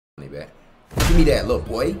it back. Give me that, little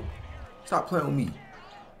boy. Stop playing with me.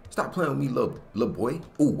 Stop playing with me, little boy.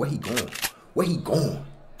 Ooh, where he going? Where he going?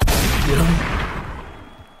 Get him.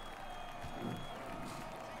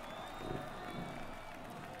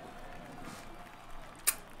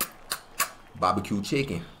 Barbecue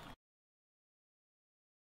chicken.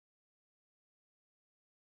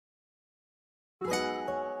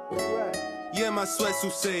 Yeah, my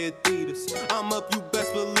sweatsuit say Adidas. I'm up, you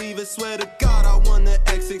best believe it. Swear to God, I won the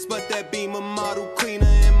X6, but that be my model cleaner.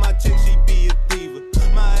 And my chick, she be a diva.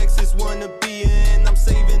 My exes wanna be in. I'm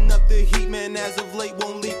saving up the heat, man. As of late,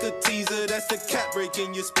 won't leak a teaser. That's the cat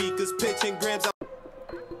breaking your speakers, pitching grams.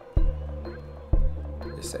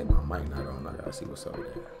 They say my mic not on. I gotta see what's up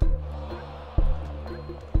with that.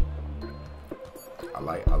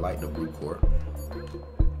 I like the blue court.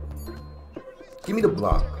 Give me the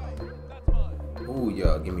block. Ooh,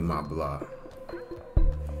 yeah, give me my block.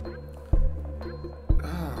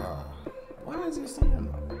 Ah, why is it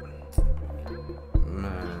saying that?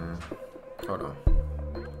 Man, hold on.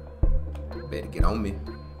 Better get on me.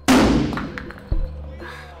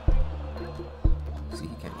 See,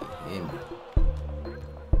 he can't even hear me.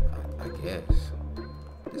 I guess.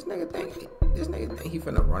 This nigga think he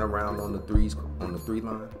finna run around on the three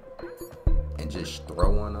line and just throw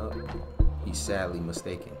one up. He's sadly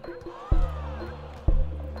mistaken.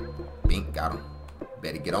 Bink, got him.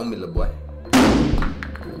 Better get on me, little boy.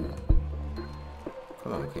 Ooh.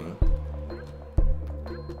 Come on, King.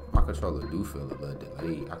 My controller do feel a little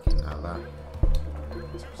delayed. I cannot lie.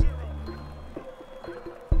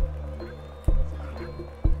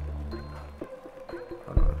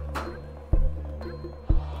 Hold on.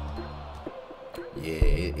 Yeah,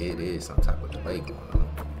 it is some type of delay going on.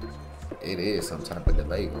 It is some type of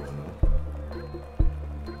delay going on.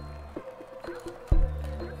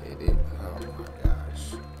 It is. Oh my gosh.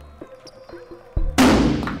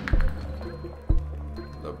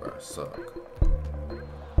 Lil bro suck.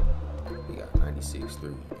 He got 96.3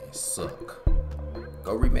 and suck.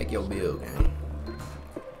 Go remake your build, gang.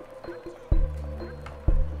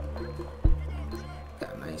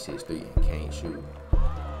 Got 96.3 and can't shoot.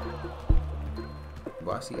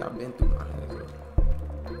 Boy, I see I've been through my hands up.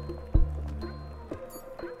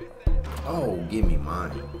 Oh, give me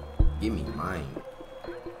mine. Give me mine.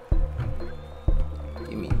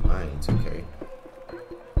 Give me mine, 2K.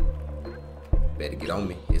 Better get on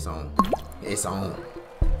me. It's on. It's on.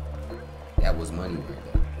 That was money right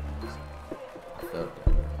there. I felt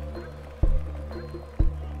that.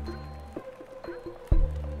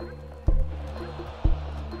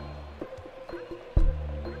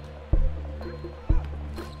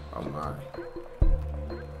 Oh my.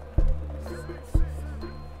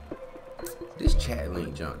 This chat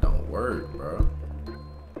link jump don't work, bro.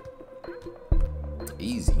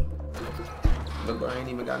 Easy. Look, bro, I ain't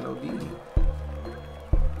even got no D.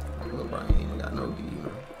 Look, bro, I ain't even got no D,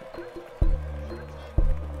 man.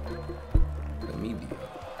 Let me be up.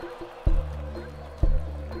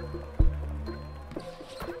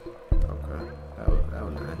 Okay, that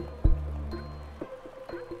was nice.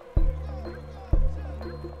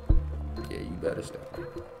 Yeah, you better step up.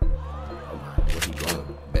 Oh my, where he going?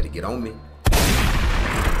 Better get on me.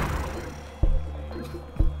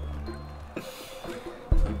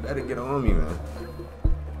 You better get on me, man.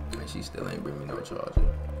 And she still ain't bring me no charger.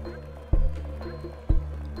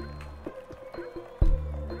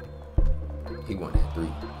 He want that 3.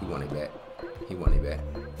 He want it back. He want it back.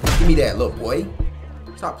 Give me that, little boy.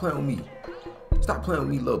 Stop playing with me. Stop playing with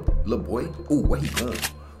me, little boy. Ooh, where he going?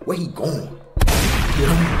 Where he going? Get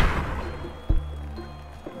him.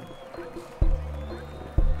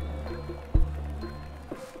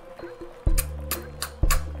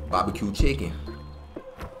 Barbecue chicken.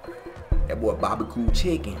 That boy barbecue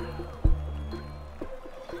chicken.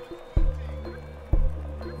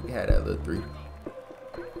 You had that little 3.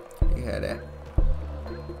 You had that.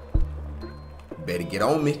 Better get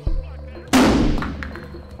on me.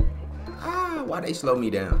 Ah, why they slow me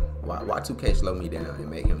down? Why 2K slow me down and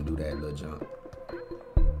make him do that little jump?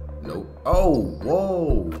 Nope. Oh,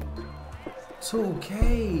 whoa.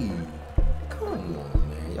 2K. Come on,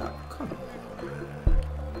 man. Y'all, come on.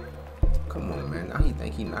 Come on, man. Now he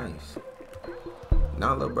think he nice.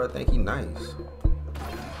 Now little bro think he nice.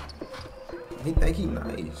 He think he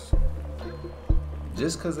nice.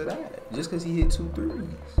 Just cause of that. Just cause he hit 2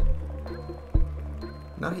 threes.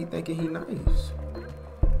 Now he thinking he nice.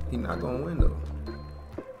 He not gonna win though.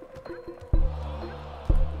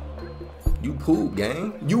 You poop,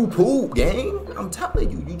 gang. You poop, gang. I'm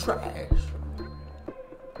telling you, you trash.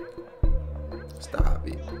 Stop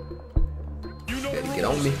it. Better get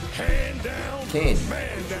on me. Hand down, Candy.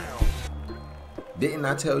 man down. Didn't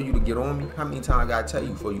I tell you to get on me? How many times I gotta tell you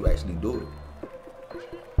before you actually do it?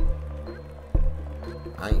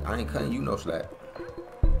 I ain't cutting you no slack.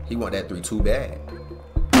 He want that 3 too bad.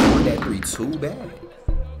 He want that 3 too bad.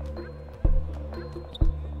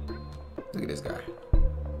 Look at this guy.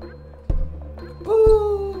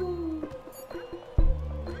 Ooh.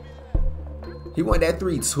 He want that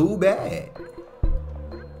 3 too bad.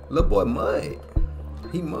 Little boy mud.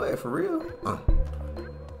 He mud for real.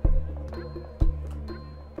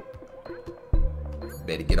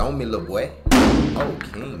 Better get on me, little boy. Oh,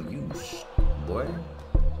 King, you boy.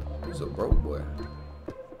 You's a broke boy.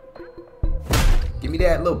 Give me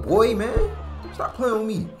that, little boy, man. Stop playing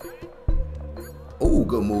with me. Oh,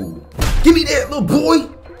 good move. Give me that, little boy.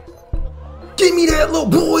 Give me that, little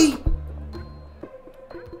boy.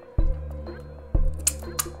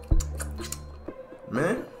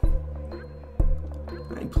 Man.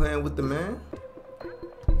 I ain't playing with the man.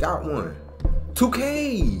 Got one.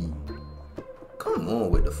 2K. Come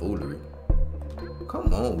on with the foolery.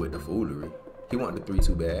 Come on with the foolery. He wanted the 3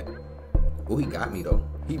 too bad. Oh, he got me, though.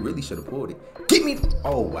 He really should have pulled it. Get me.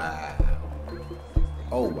 Oh, wow.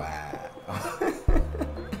 Oh, wow.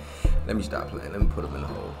 Let me stop playing. Let me put him in the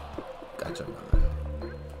hole. Gotcha, man.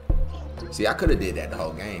 See, I could have did that the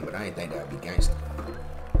whole game, but I ain't think that would be gangster.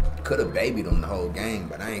 Could have babied him the whole game,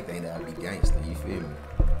 but I ain't think that would be gangster. You feel me?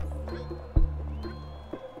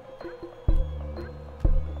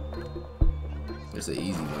 It's an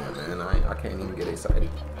easy one, man. I can't even get excited.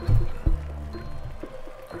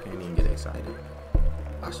 I can't even get excited.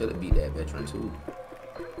 I should have beat that veteran too.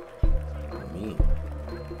 I mean.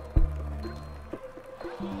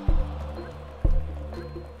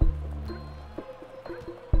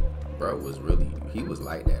 Bro was really, he was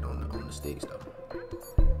like that on the sticks though.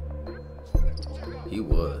 He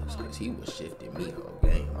was, cause he was shifting me the whole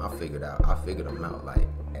game. I figured him out like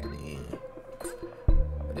at the end.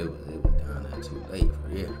 But it was down there too late for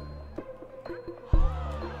real.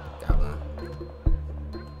 Got one.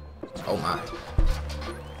 Oh my.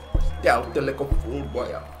 Down the little fool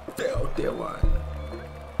boy out there one.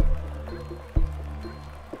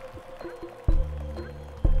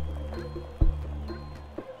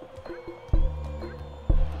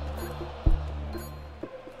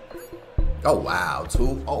 Oh wow,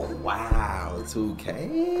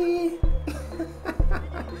 2K.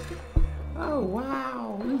 Oh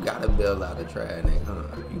wow, you gotta bail out a trash nigga, huh?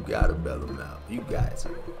 You gotta bail him out. You gotta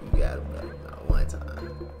bail him out one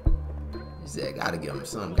time. You said gotta give him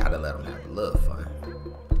something, gotta let him have a little fun.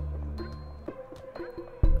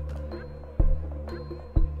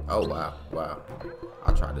 Oh wow.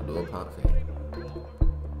 I tried to do a pump fake.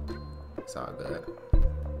 It's all good.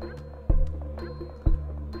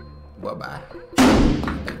 Bye-bye.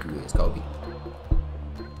 Thank you, it's Kobe.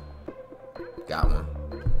 Got one.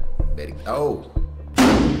 Betty. Oh.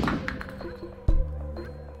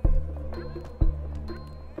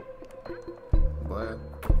 What?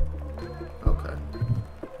 Okay.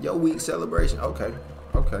 Your week celebration. Okay.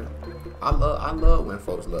 I love when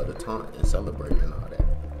folks love to taunt and celebrate and all that.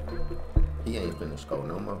 He ain't finna score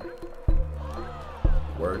no more.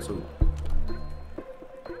 Word too.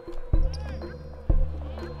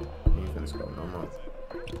 Let's go, no more.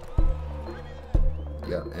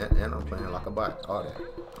 Yeah, and I'm playing like a bot, all that.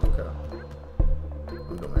 Okay.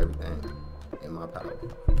 I'm doing everything in my power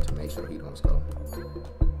to make sure he don't score.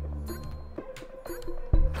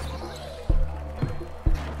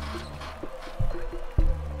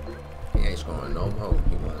 He ain't scoring no more.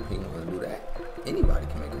 He wanna do that. Anybody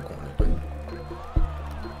can make a corner 3.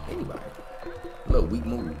 Anybody. Little weak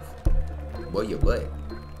move. Boy, your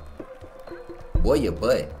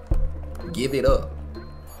butt. Give it up.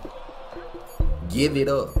 Give it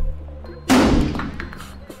up.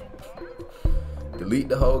 Delete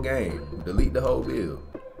the whole game. Delete the whole build.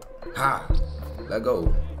 Ha. Let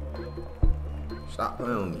go. Stop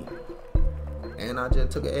playing on me. And I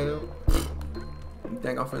just took an L. You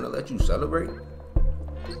think I'm finna let you celebrate?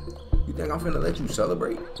 You think I'm finna let you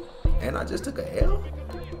celebrate? And I just took an L?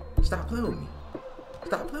 Stop playing with me.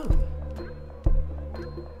 Stop playing with me.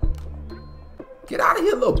 Get out of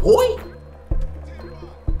here, little boy.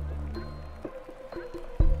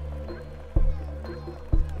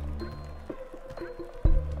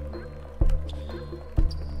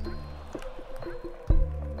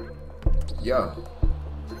 Yo,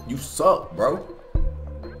 you suck, bro.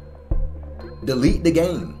 Delete the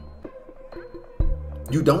game.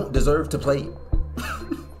 You don't deserve to play it.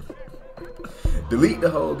 Delete the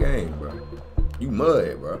whole game, bro. You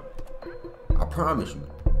mud, bro. I promise you.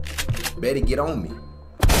 Better get on me.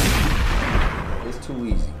 It's too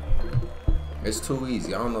easy. It's too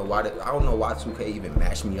easy. I don't know why 2K even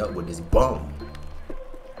matched me up with this bum.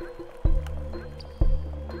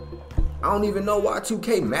 I don't even know why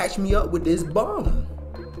 2K matched me up with this bum.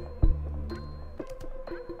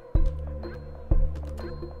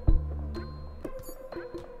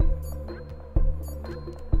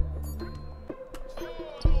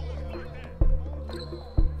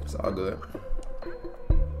 It's all good.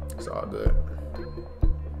 It's all good.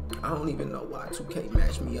 I don't even know why 2K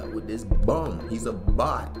matched me up with this bum. He's a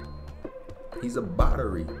bot. He's a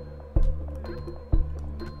bottery.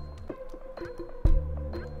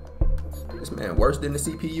 This man worse than the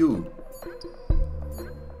CPU.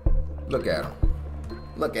 Look at him.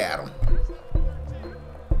 Look at him.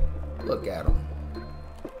 Look at him.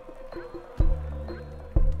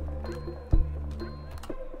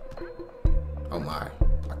 Oh my.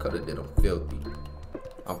 I could have did him filthy.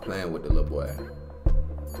 I'm playing with the little boy.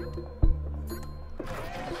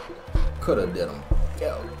 Could have did him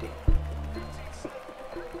filthy.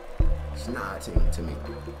 Snotting to me.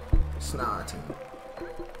 Snotting.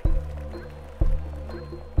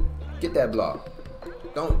 Get that block.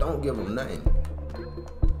 Don't give him nothing.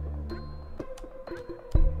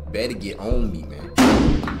 Better get on me, man.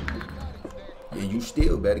 Yeah, you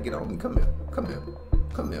still better get on me. Come here. Come here.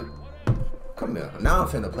 Come here. Come here. Now I'm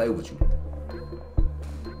finna play with you.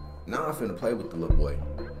 Now I'm finna play with the little boy.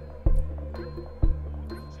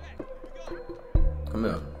 Come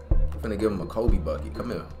here. I'm finna give him a Kobe bucket.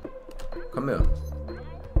 Come here. Come here.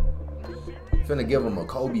 Finna give him a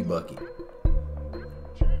Kobe bucket.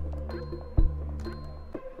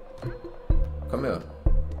 Come here.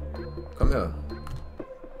 Come here.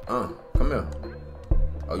 Come here.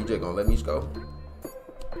 Oh, you just gonna let me score?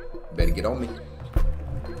 Better get on me.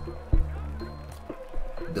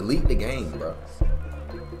 Delete the game, bro.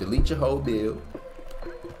 Delete your whole build.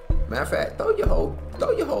 Matter of fact, throw your whole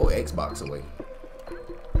Xbox away.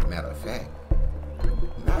 Matter of fact,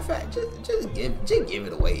 just give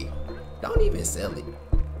it away. Don't even sell it.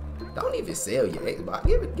 Don't even sell your Xbox.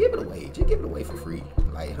 Give it away. Just give it away for free.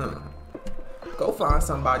 Like, go find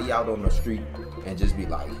somebody out on the street and just be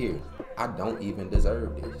like, here, I don't even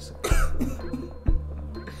deserve this.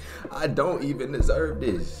 I don't even deserve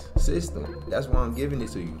this system. That's why I'm giving it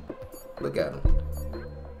to you. Look at him.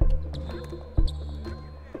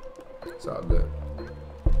 It's all good.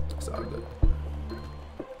 It's all good.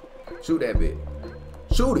 Shoot that bit.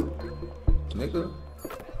 Shoot it, nigga.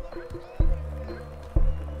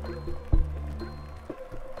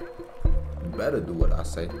 You better do what I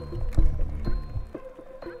say.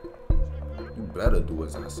 You better do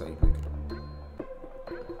as I say, nigga.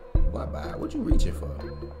 Bye-bye. What you reaching for?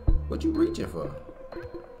 What you reaching for?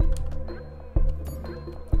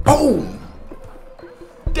 Boom!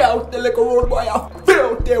 Down the liquor road, boy. I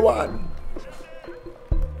felt that one.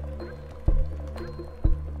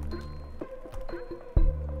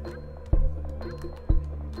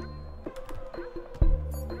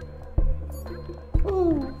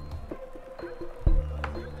 Ooh.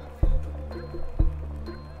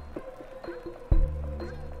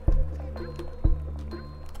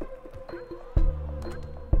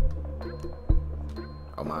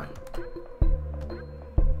 Oh my.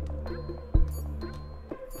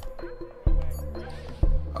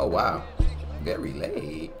 Oh wow. Very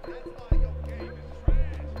late.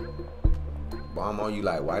 Boy, I'm on you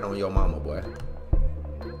like white on your mama, boy.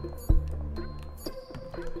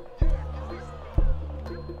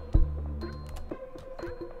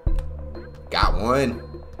 Got one.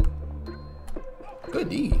 Good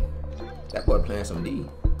D. That boy playing some D.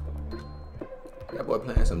 That boy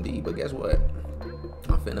playing some D, but guess what?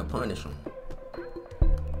 I'm finna punish him.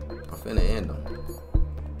 I'm finna end him.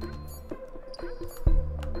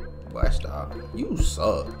 Boy, stop. You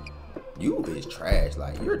suck. You is trash.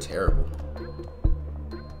 Like, you're terrible.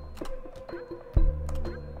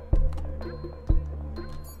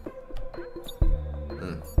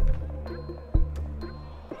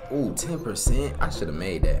 Ooh, 10%. I should have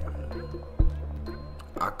made that.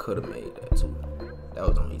 I could have made that too. That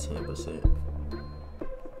was only 10%.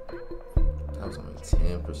 That was only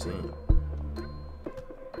 10%.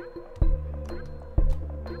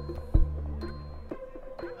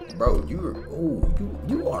 Bro,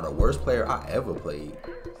 you are the worst player I ever played.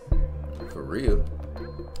 For real.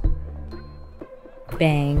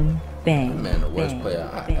 Bang, bang. Man, the worst bang, player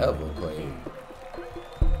I bang. ever played.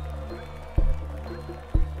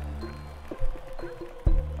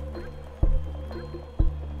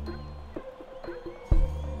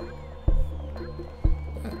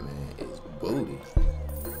 That man is booty.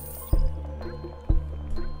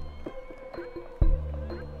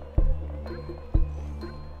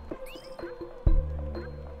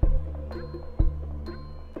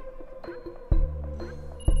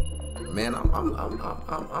 Man,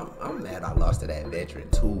 I'm mad I lost to that veteran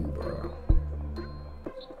too, bro.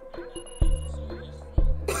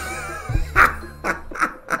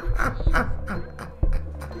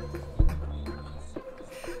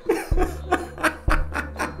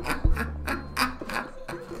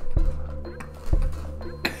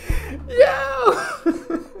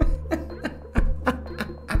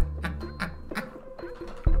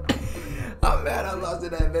 I'm mad I lost to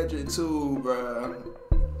that veteran too, bro.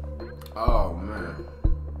 Oh man,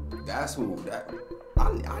 that's who that.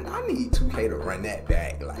 I need 2K to run that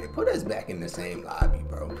back. Like, put us back in the same lobby,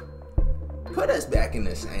 bro. Put us back in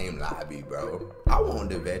the same lobby, bro. I want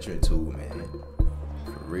the veteran too, man.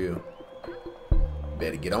 For real.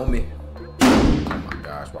 Better get on me. Oh my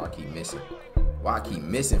gosh, why I keep missing? Why I keep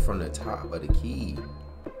missing from the top of the key?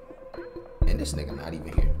 And this nigga not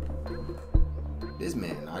even here. This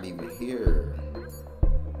man not even here.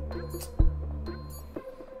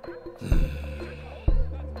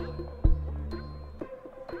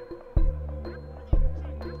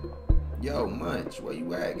 Yo, Munch, where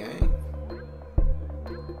you at, gang?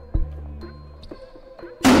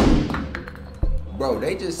 Bro,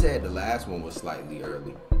 they just said the last one was slightly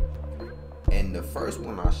early. And the first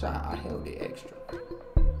one I shot, I held it extra.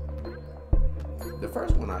 The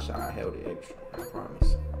first one I shot, I held it extra, I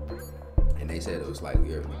promise. And they said it was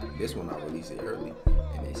slightly early. This one I released it early,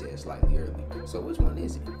 and they said it's slightly early. So which one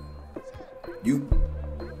is it? You?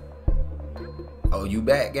 Oh, you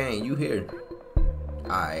back, gang? You here?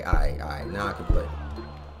 Alright. Now I can play.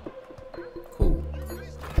 Cool.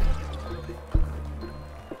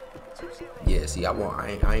 Yeah, see, I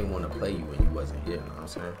ain't want to play you when you wasn't here. You know what I'm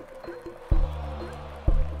saying?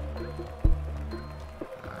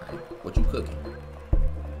 Alright, what you cooking?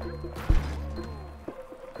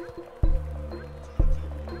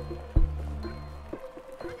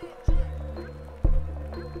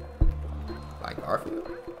 Like Garfield?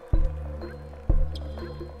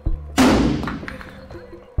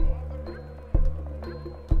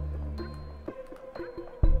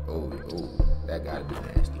 Oh, that gotta be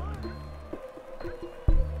nasty.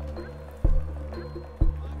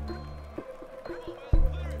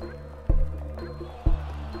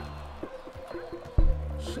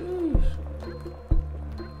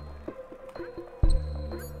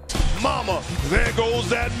 Mama, there goes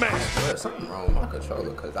that man. Well, something wrong with my controller,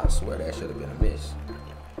 because I swear that should have been a miss.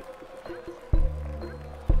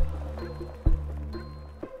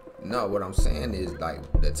 No, what I'm saying is, like,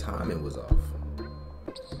 the timing was off.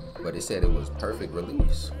 But it said it was perfect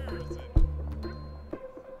release.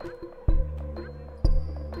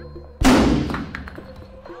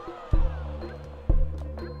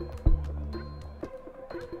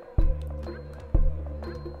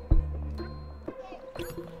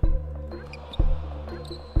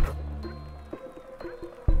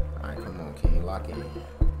 Alright, come on, King, lock in.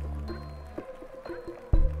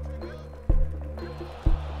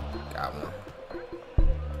 Got one.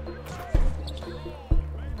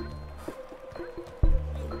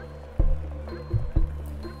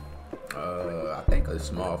 I think a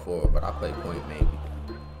small forward, but I play point maybe.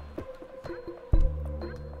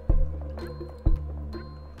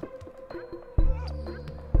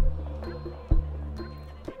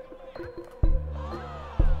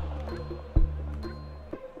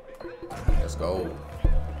 Let's go.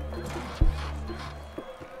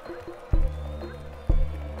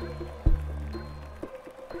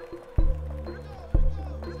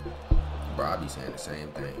 Bro, I be saying the same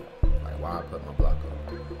thing. Like, why I put my block up?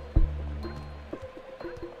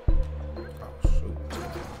 Oh, shoot.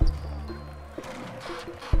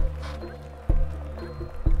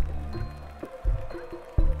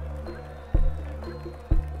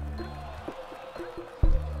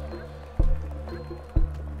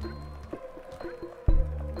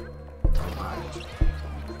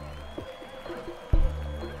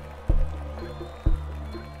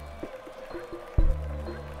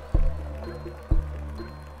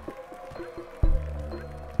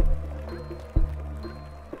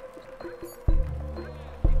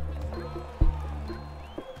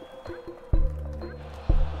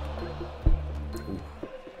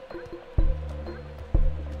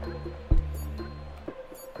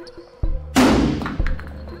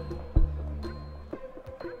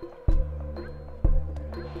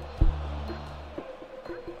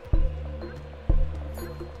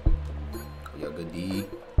 Yo, good D.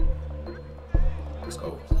 Let's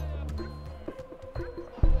go.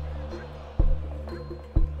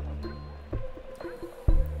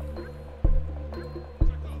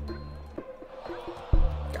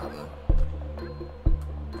 Got one.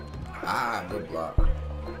 Ah, good block.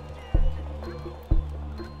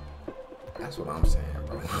 That's what I'm saying,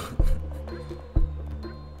 bro.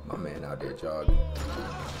 My man out there jogging.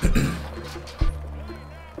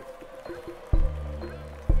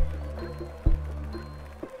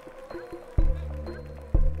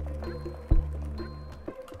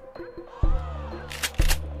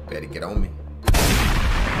 Better get on me.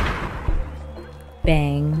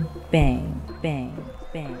 Bang, bang, bang,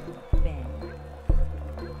 bang, bang.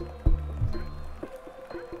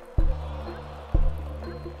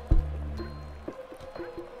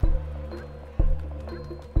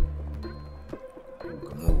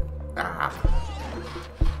 Come on. Ah.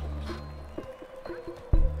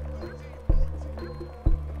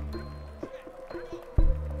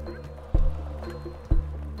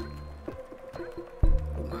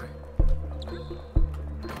 Oh my.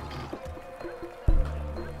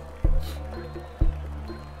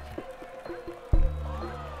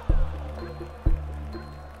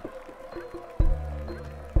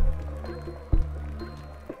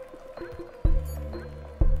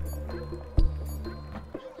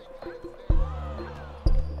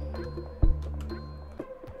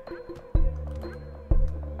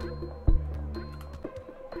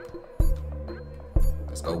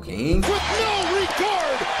 Let's go, King. With no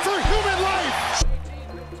regard for human life.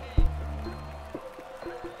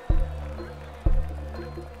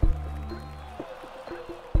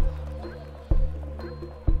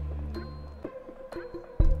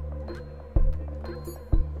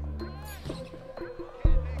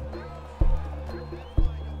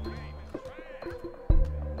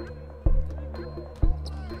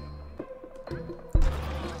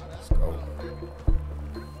 Let's go.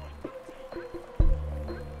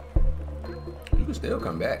 You can still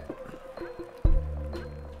come back.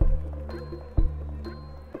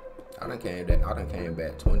 I done came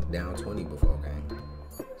back 20 down 20 before game.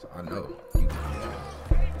 So I know you can.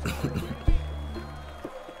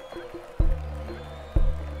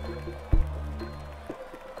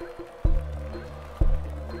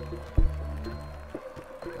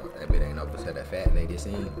 Yo, that bit ain't up to that fat lady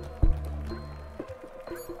scene.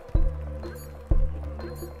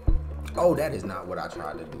 Oh, that is not what I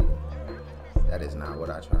tried to do. That is not what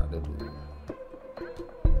I tried to do.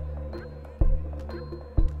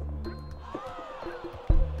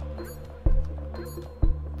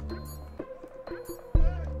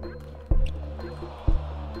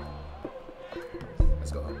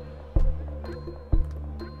 Let's go.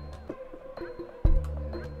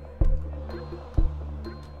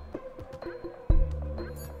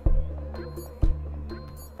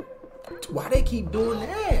 Why they keep doing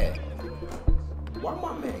that? Why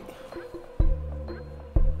my man?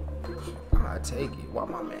 I take it. Why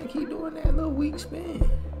my man keep doing that little weak spin?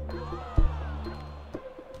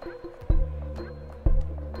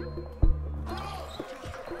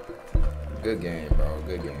 Good game, bro.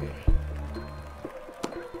 Good game.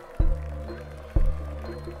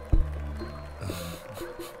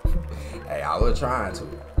 Hey, I was trying to.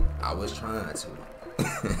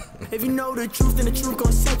 If you know the truth, then the truth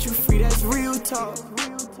gon' set you free. That's real talk.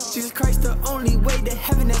 Jesus Christ, the only way to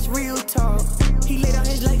heaven, that's real talk. He laid out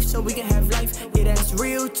his life so we can have life. Yeah, that's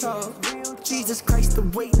real talk. Jesus Christ, the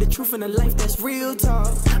way, the truth, and the life, that's real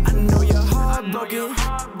talk. I know your heart broken,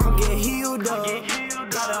 come get healed up.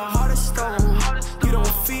 Got a heart of stone, you don't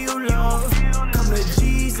feel love. Come to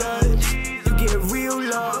Jesus, you get real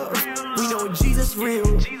love. We know Jesus real,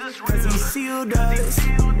 cause he sealed us.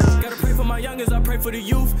 Gotta pray for my youngins, I pray for the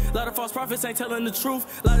youth. A lot of false prophets ain't telling the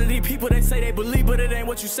truth. A lot of these people, they say they believe, but it ain't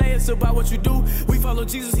what you say, it's about what you do. We follow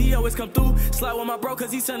Jesus, he always come through. Slide with my bro,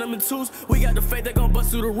 cause he sent them in twos. We got the faith that gon'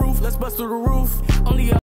 bust through the roof, let's bust through the roof. Only